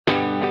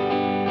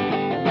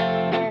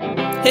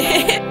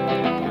Yay!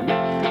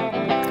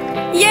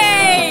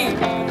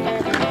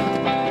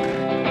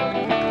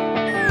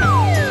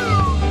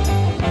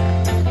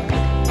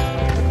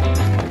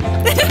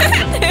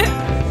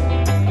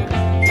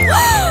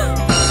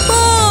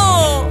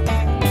 Oh!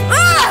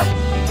 Ah!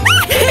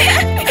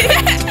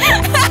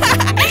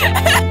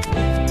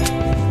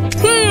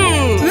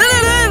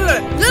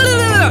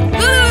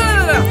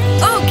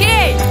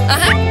 Okay.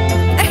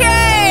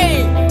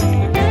 Okay.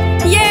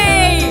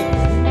 Yay!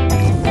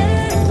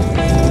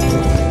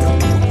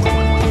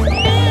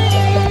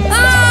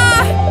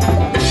 Ah!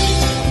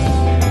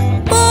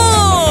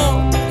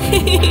 Oh!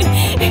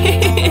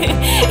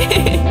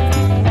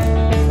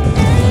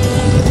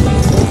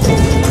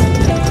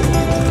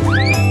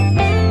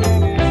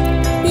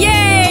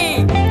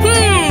 Yay!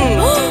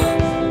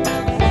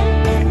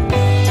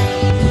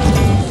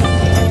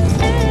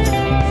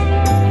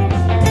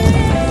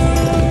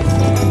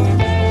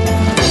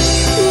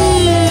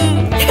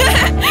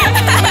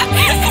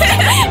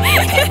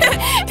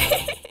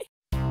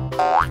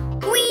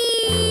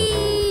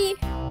 Whee!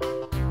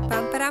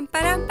 Pam param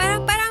param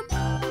param param.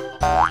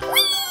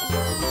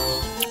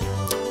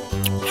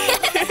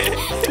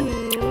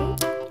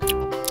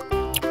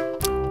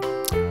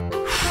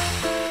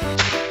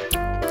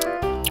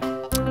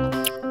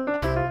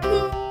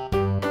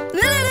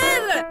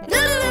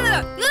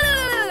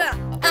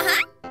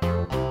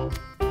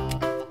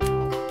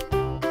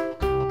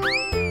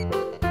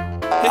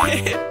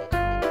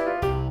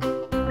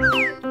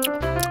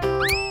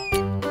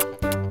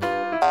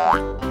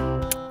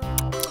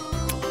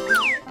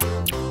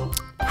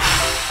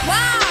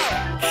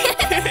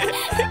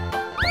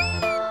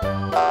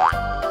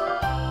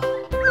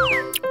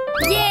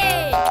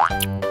 Yay!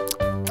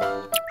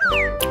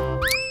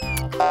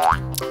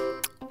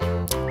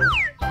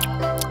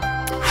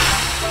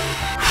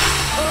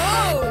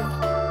 Oh!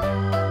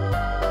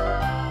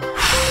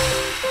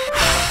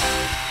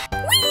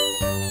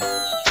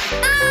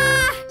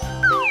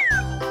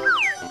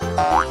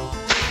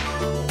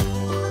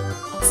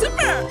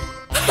 Super!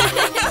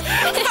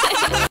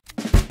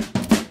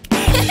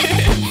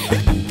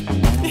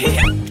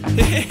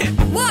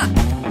 What?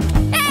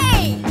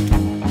 Hey!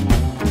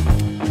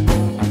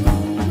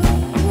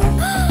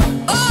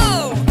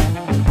 Oh!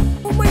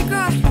 Oh my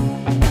god!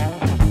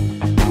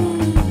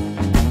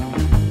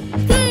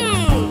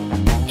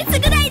 It's a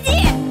good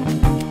idea!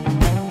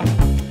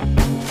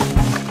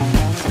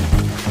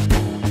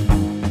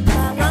 La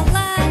la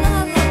la la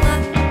la la.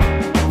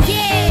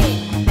 Yay!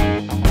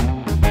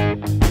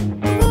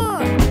 Whoa!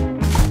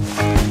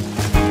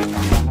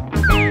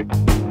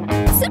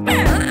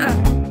 Super!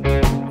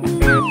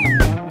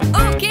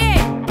 Okay!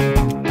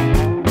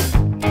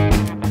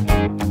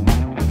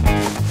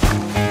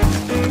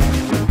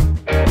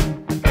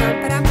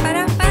 Param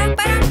param param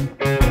param.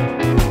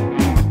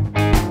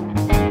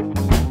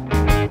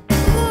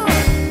 Whoa!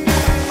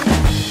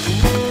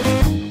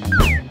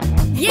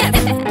 Yes!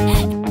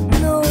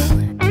 No!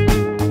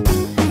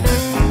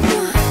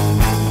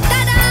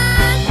 Ta-da!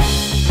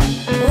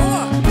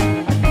 Oh!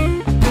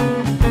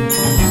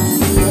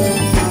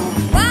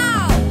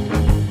 Wow!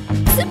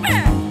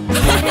 Super!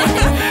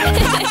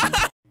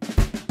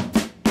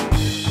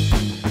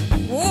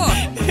 Whoa!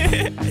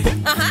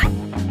 Uh-huh!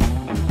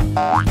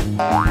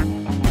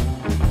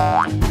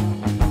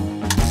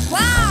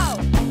 Wow!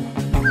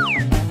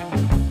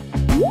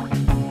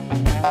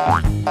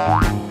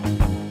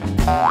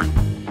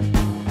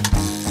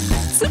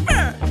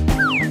 Super!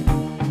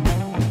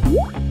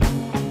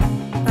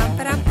 Pam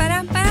param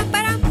param param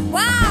param.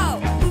 Wow!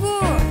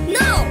 Whoa!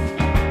 No!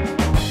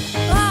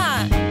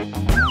 Ah!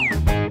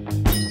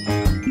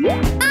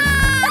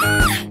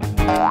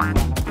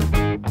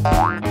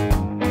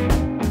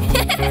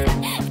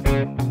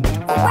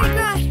 Oh my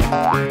god!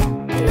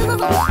 No!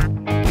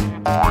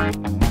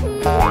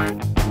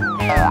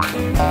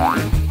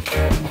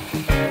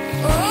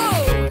 Oh! Oh!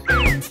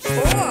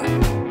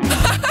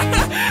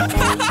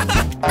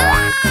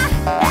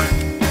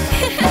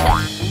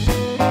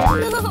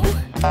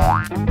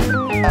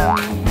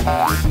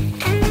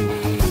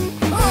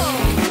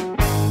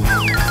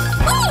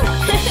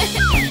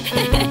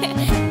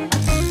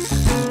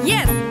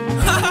 Yes!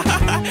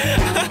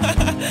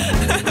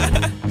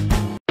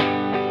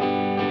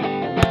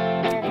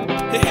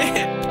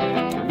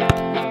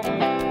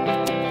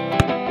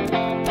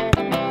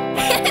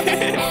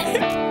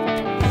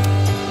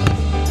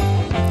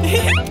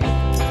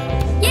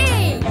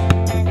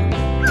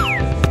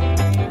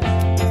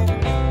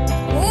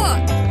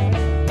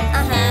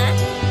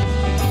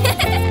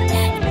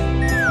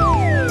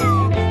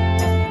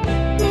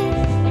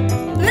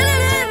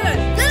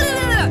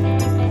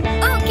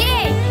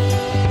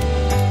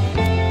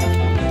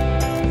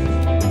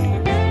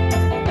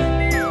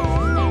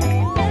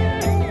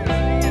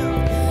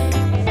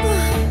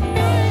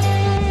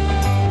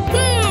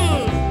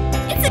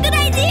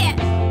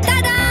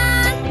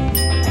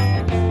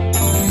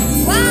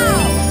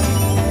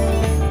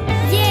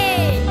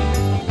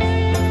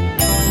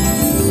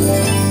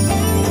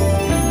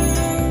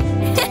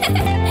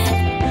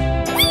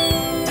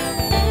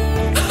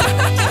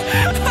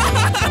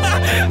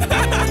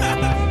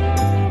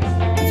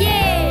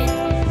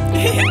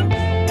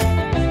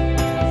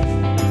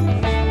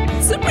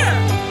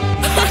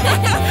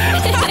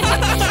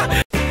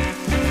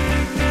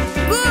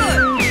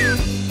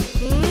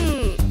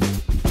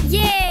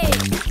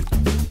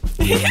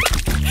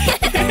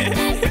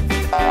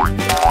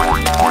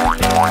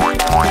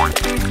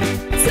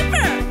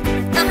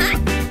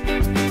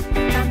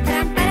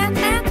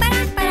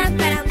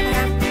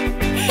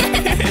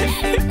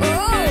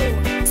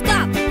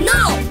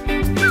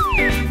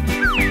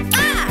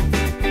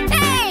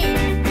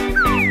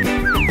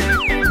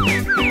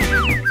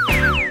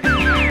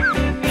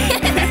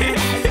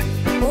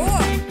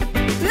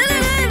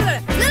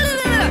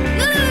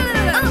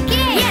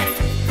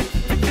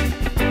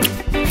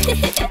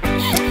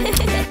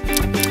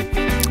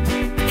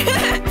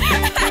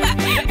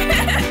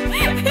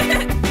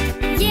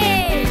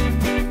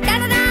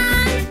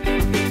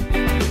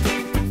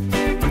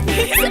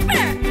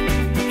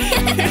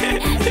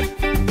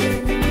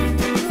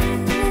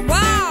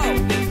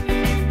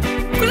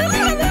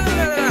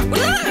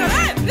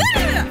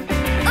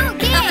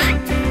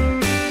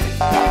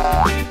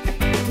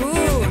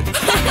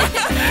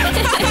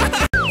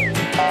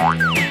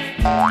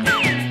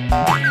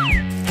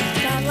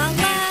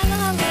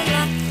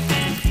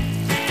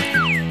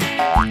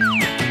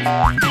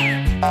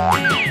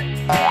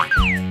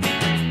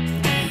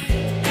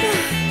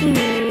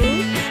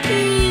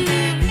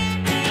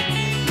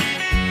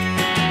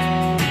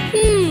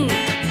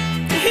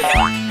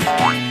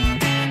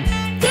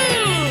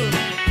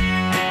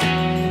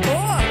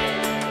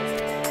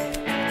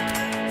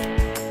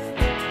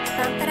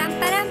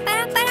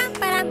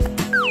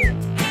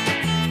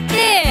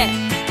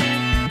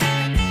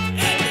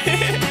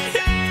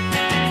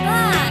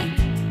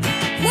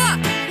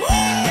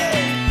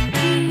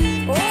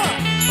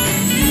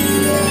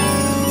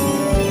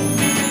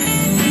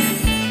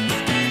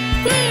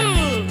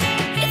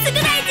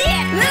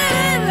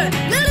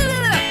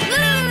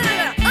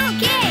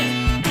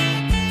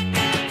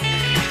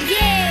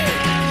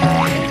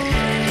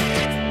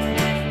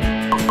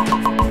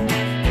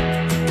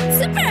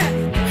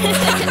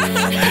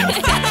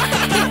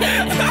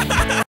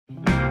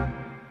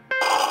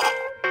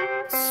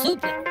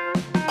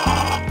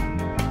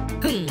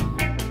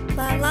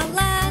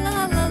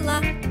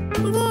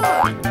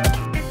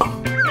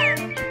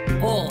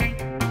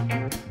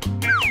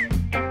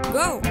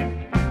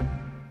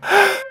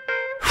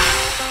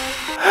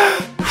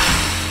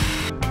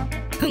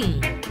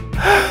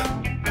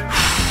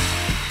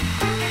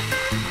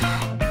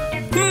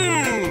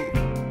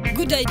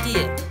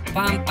 idea.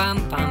 Pam, pam,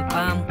 pam,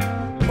 pam.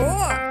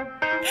 Oh.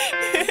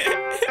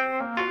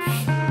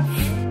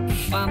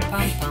 Pam,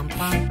 pam, pam,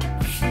 pam.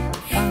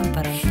 Pam,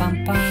 param, pam,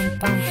 pam,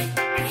 pam.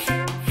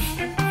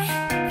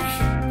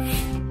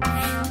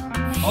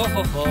 Oh,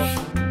 ho, ho.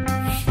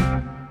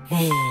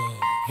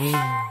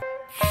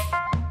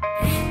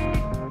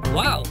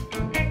 Wow.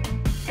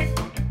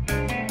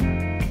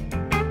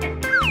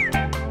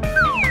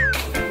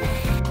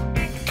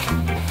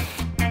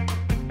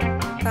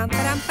 Pam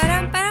param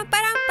param param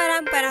param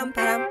param param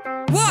param.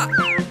 Whoa!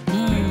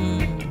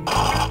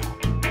 Oh,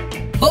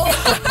 oh,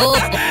 oh,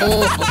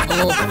 oh,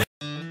 oh.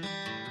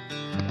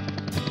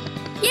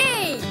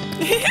 Yay!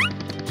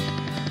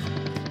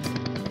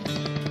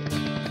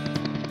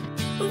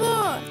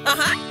 Whoa!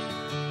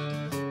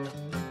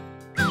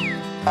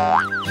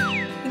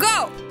 Go!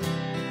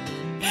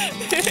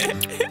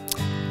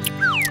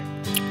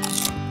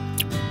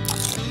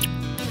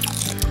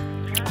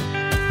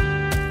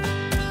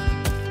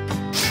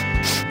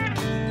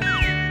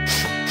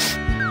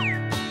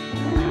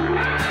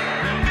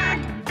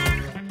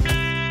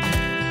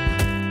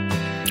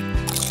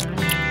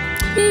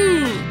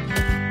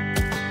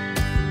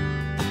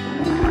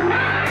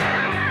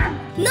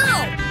 No!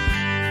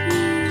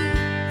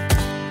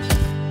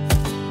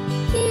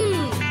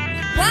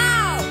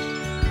 Wow!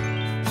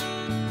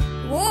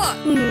 What?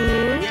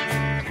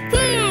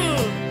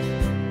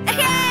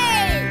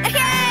 Hey!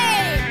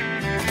 Hey!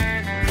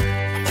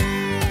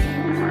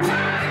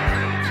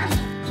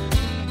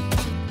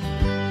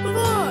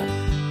 What?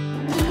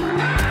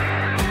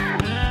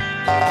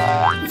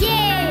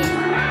 Yay!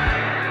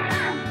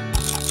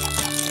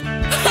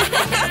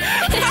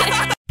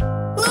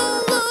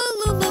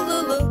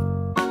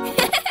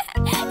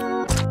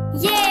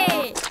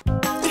 Yay!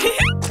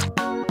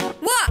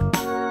 What?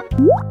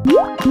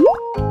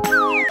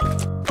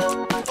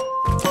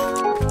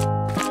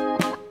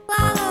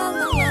 La la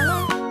la la la.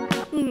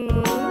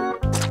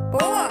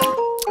 Oh.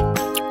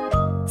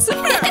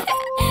 Super.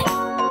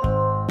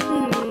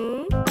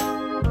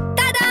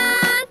 Ta-da!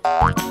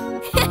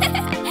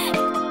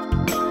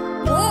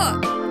 Oh.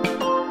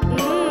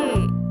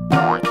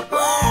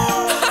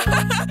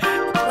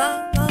 La la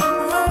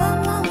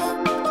la la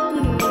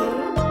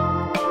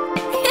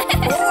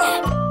la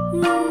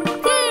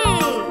la.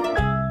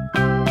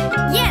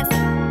 Yes.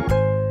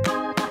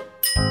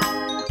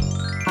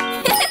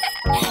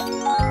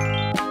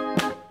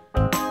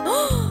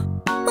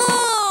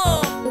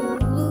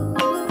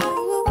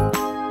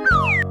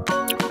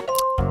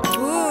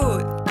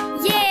 Good.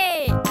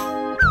 Yay.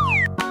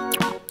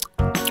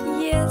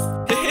 Yes.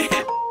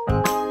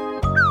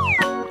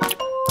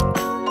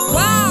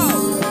 Wow.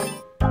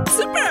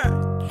 Super.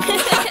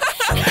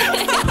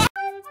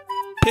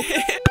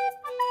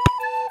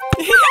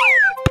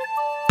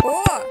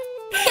 Oh.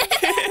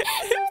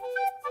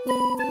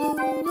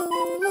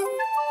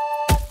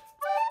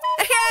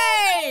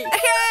 Hey!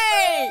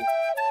 Hey!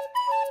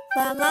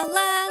 La la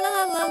la la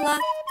la la.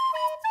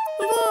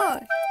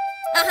 Good.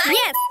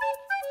 Yes.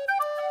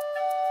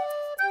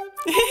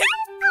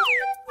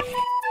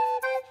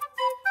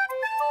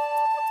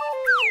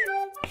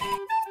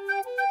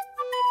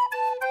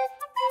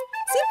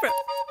 Super.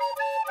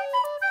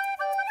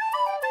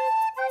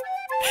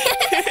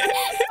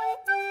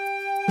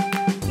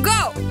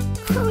 Go.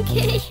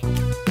 Okay.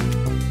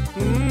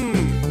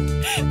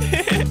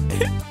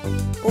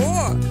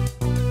 Oh.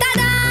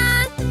 Ta-da!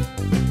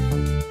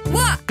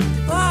 What?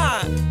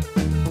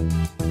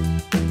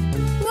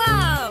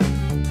 Wow.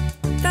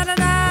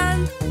 Ta-da-da.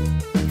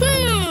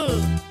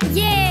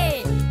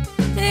 Yay.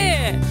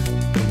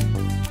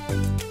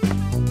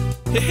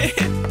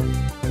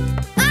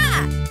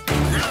 Ah!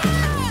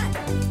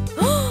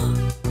 Oh.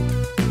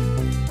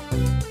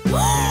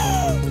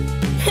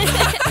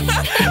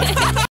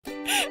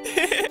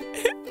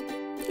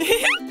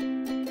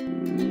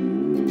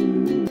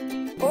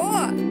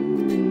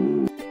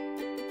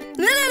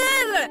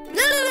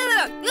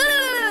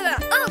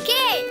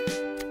 Okay.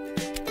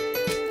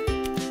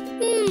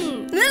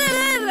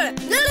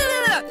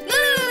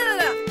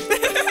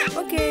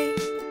 Okay.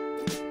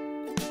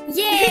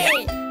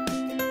 Yay.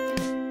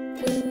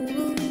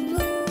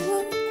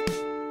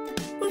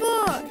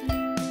 Good.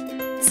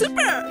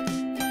 Super.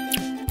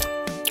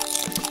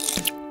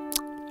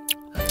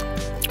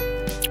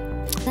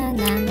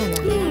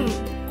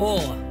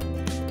 Oh.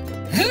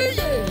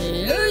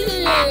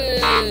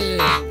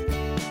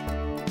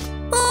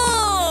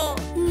 Oh.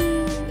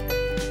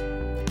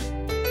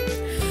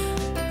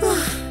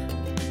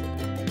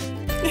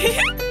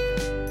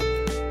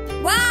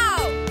 Wow.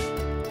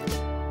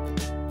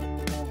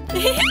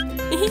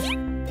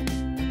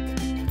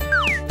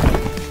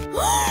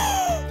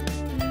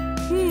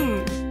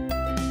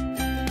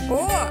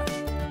 Oh.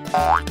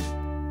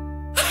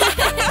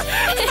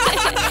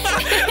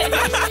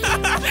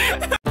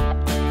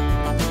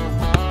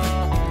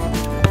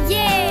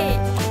 Yay.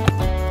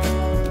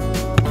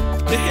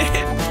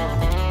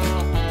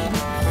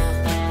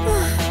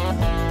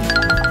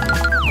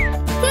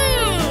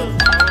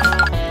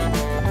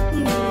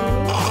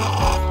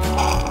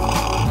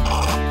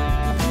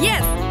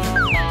 Yes.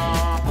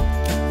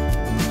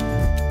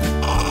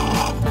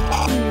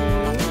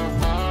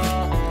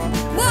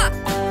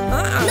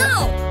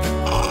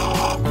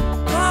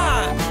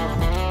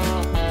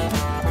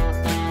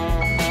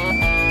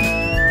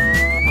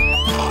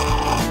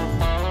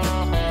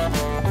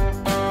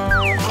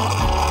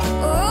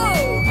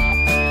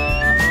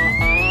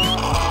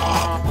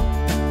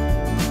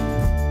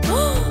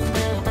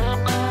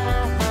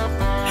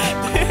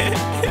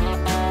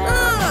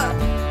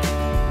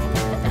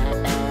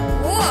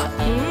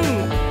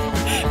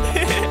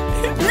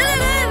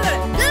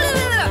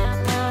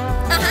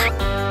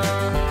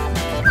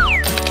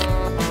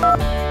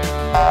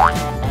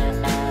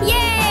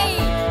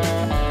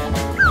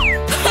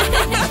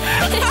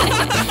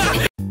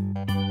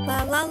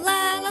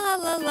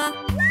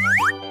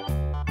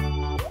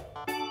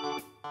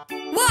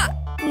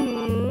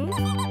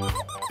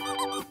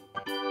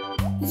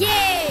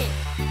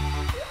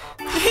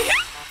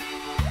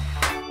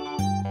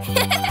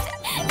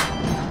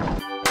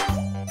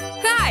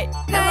 Hi!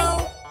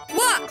 Hello!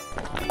 What?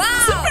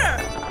 Wow! Super!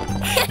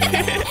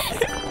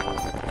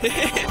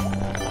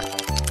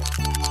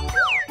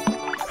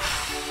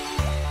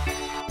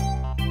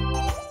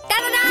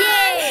 Ta-da-da!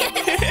 Yay!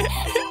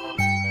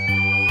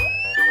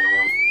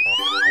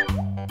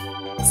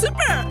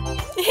 Super!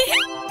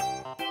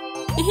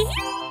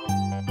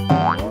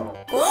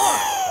 Oh!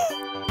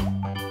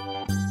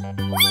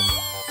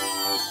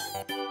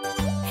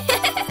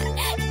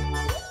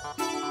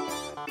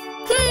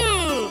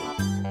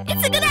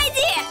 It's a good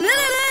idea!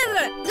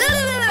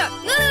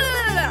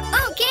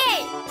 Okay!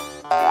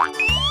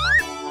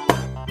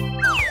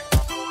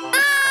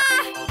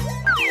 Ah!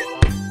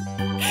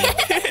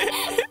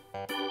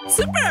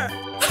 Super!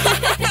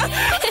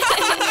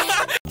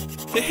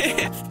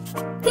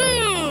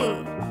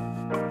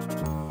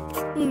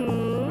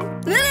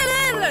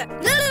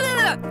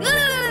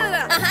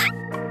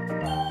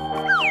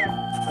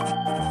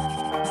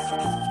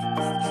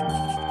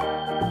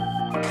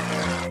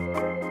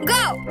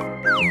 Go!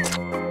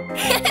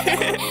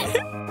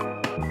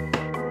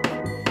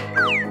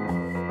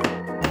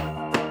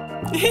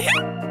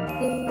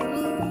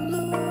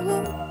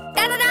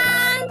 Ta-da-da!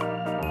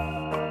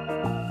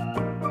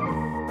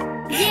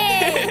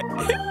 Yay!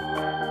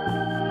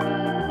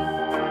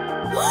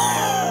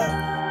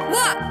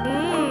 What?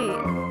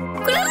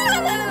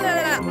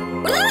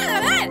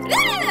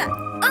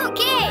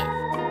 Okay!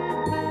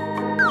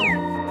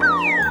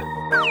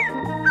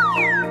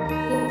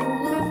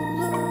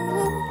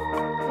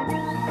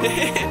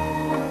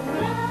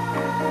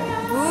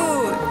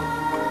 Good.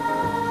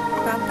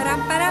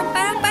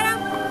 Pam-param-param-param-param.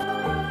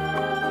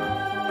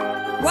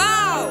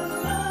 Wow!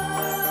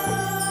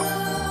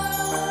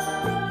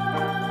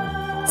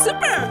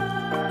 Super!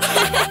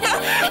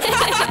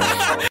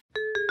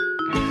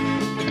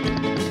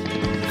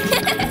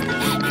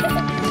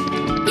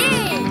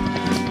 Yay!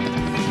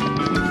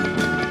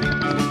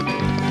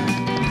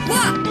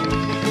 What?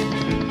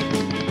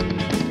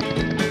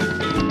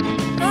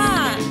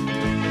 Ah!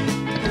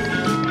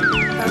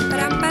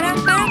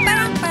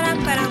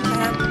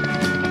 Pam-param-param-param-param-param-param.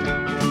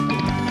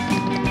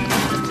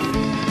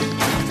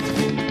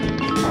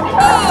 Oh!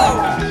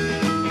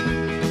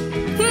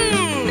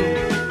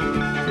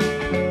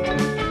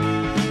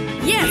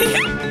 Yes!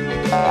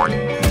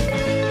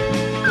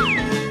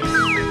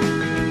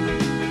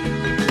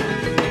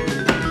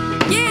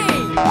 Yay!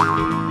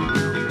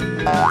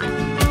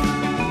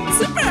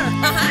 Super!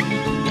 Uh-huh!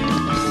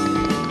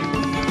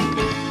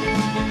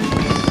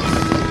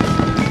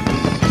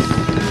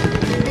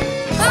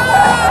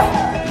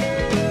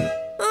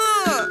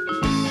 Ah!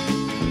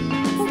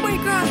 Oh my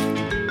god!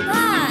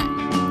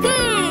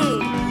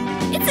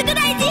 It's a good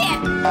idea!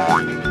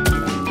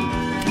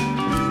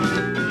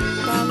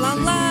 La la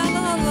la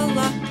la la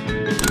la.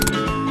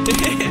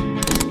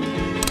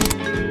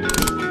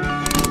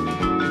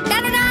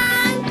 Ta-da-da!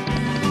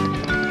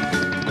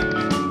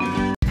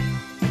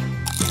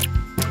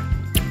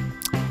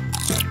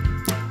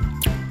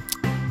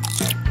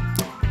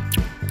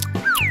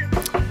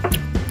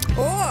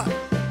 Oh!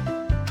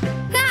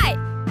 Hi!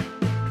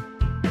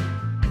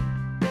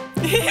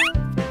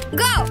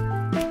 Go!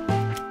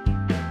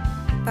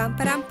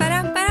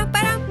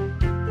 Pam-param-param-param-param.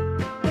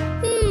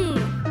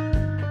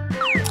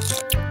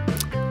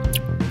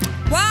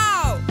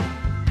 Wow!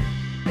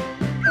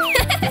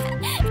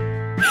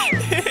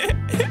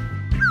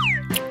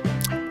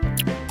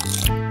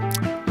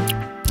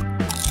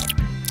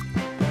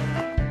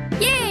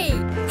 Yay!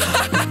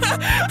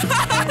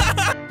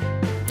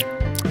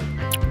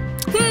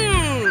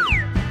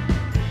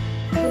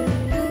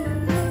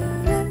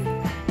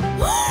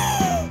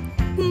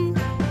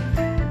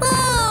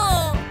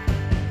 Oh!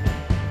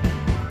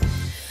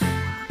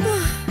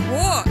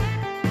 Whoa!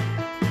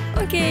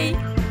 Okay.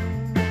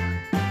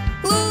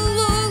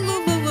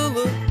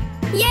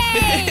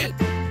 Yay!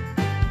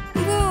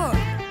 Whoa!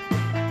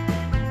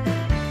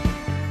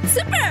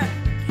 Super!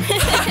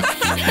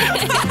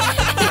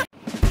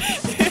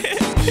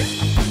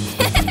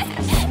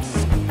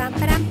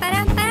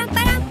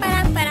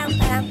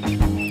 Pam-param-param-param-param-param-param-param.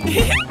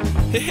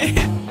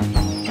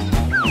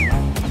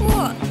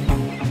 Whoa!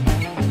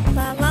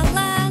 La la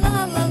la la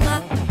la la.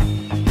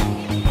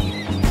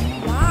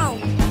 Wow!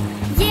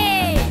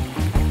 Yay!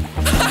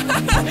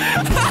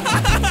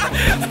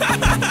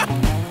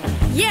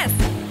 Yes!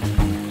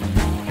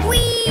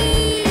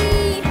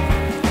 Whee!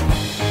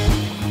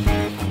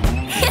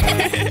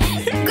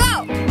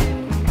 Go!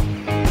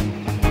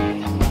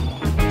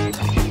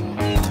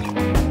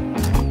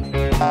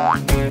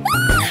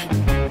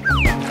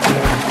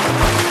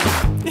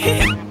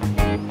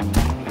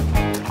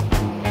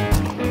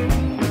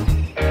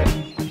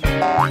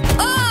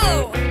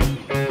 Oh!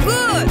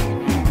 Good!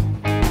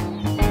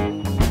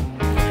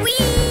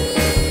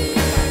 Whee!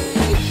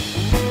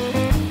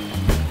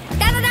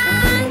 Ta-da-da!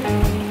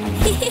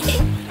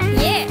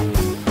 Yeah!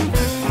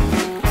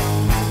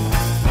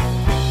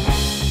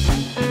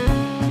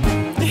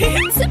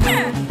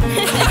 Super!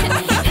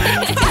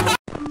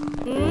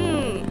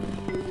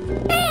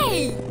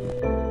 Hey!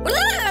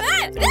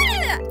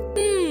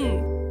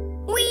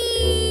 Whee!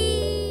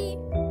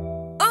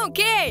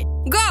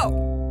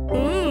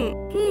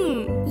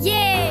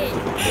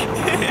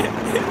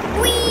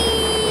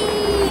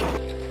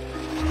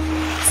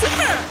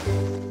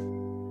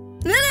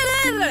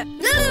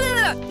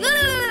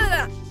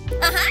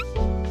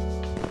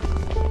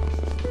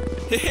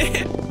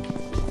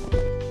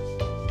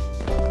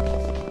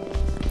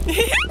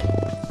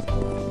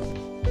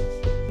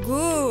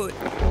 Good.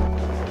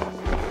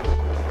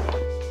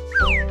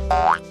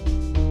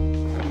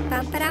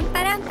 Pam param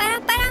param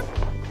param param.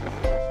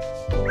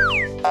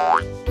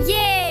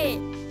 Yay!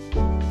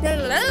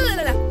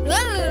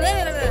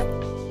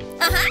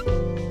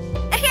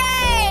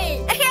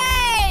 Hey!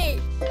 Hey!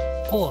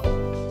 Oh.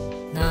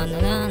 Na na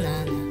na na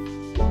na.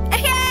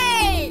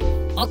 Hey!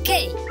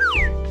 Okay.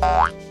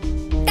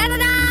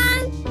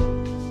 Ta-da-dan!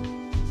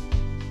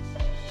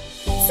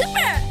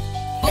 Super!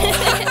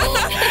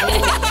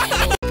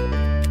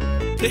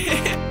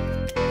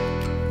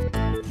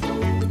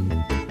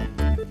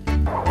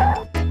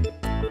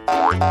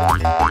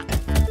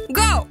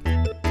 Go!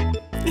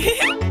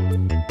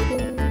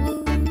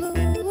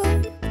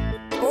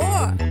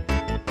 Four.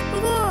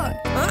 Four.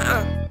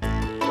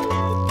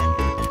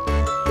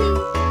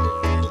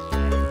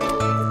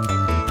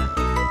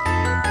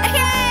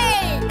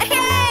 Hey!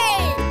 Hey!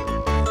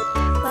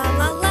 La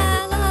la la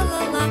la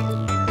la la.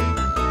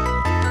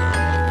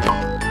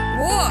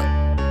 Whoa!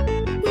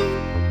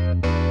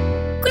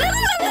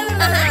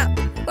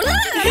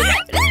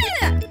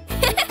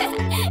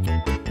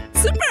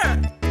 Super!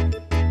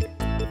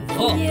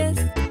 Oh. Yes.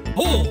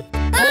 Oh.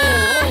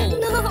 Oh.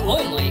 No.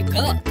 Oh my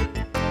God.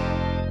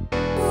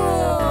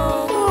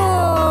 Oh.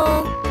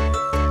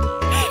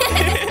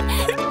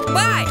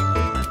 Bye.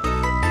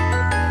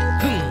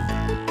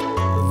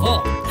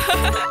 Oh.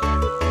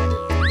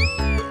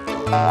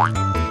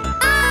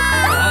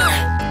 Ah!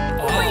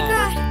 Oh my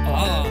God.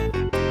 Oh.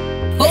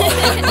 Oh.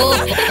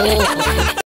 Oh.